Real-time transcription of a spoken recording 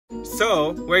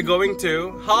So, we're going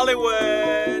to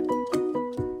Hollywood!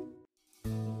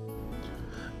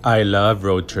 I love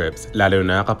road trips, lalo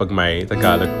na kapag may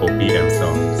Tagalog OPM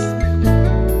songs.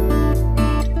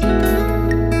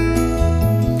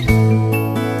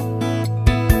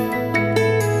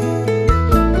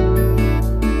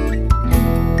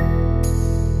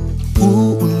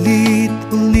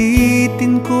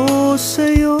 Uulit-ulitin ko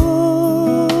sa'yo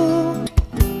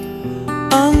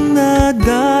ang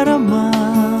nadarama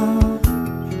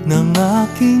ng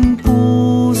aking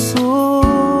puso.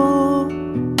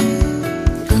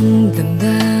 Ang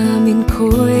damdamin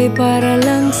ko'y para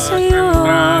lang sa'yo.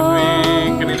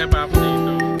 Kanina pa ako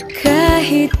dito.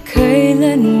 Kahit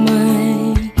kailan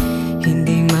may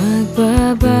hindi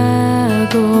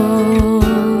magbabago.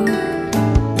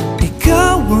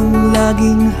 Ikaw ang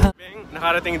laging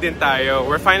Nakarating din tayo.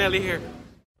 We're finally here.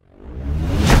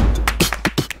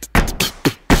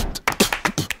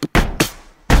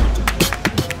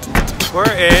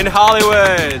 We're in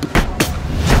Hollywood!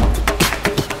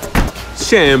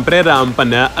 Siyempre, rampa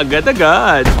na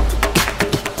agad-agad!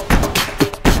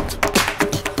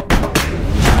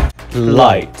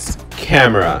 Lights,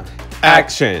 camera,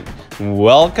 action!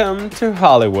 Welcome to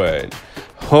Hollywood,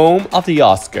 home of the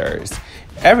Oscars.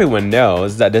 Everyone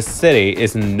knows that the city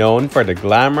is known for the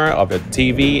glamour of the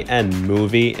TV and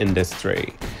movie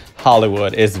industry.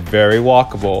 Hollywood is very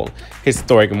walkable.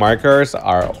 Historic markers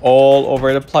are all over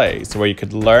the place where you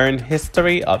could learn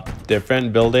history of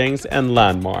different buildings and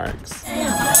landmarks.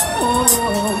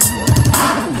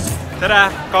 Tara,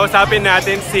 kausapin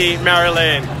natin si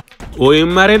Marilyn. Uy,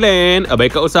 Marilyn, abay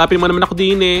kausapin mo naman ako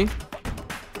din eh.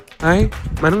 Ay,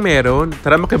 manong meron?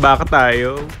 Tara, makibaka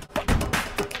tayo.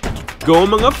 Go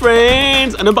mga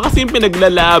friends! Ano ba kasi yung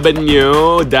pinaglalaban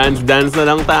nyo? Dance-dance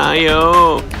na lang tayo.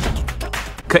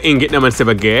 Kaingit naman si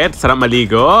Baguette. Sarap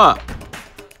maligo.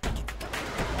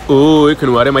 Uy,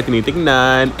 kunwari may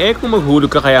tinitignan. Eh, kung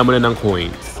maghulog ka kaya mo na ng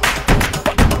coins.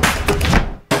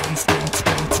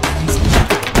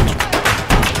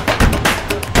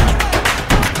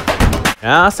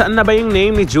 Saan na ba yung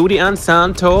name ni Judy Ann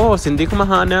Santos? Hindi ko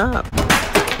mahanap.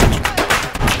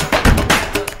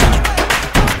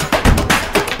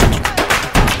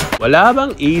 Wala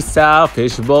bang isa,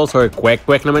 fishballs, or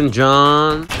kwek-kwek naman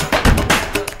dyan?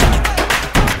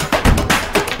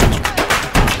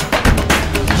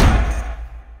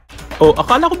 Oh,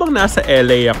 akala ko bang nasa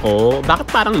LA ako? Bakit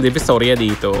parang Divisoria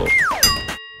dito?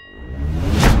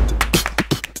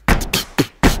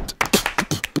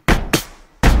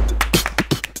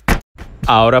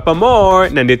 Aura pa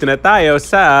more! Nandito na tayo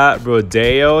sa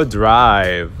Rodeo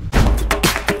Drive.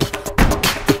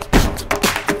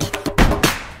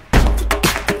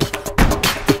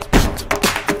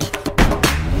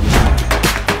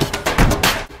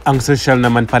 Ang social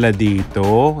naman pala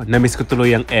dito. Namiss ko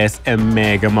tuloy ang SM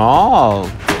Mega Mall.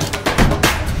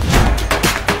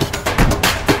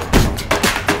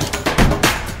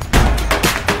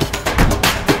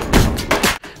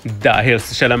 Dahil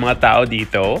social ang mga tao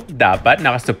dito, dapat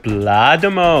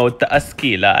nakasuplado mode, taas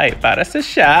kilay para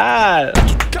social.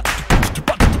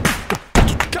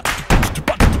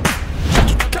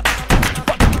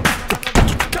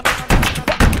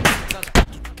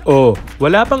 Oh,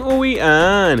 wala pang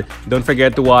uwian. Don't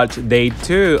forget to watch day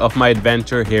 2 of my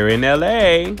adventure here in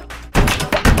LA.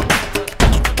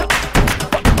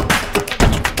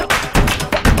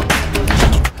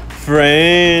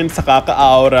 Friends, sa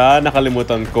kaka-aura,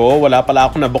 nakalimutan ko. Wala pala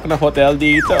ako na-book na hotel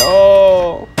dito.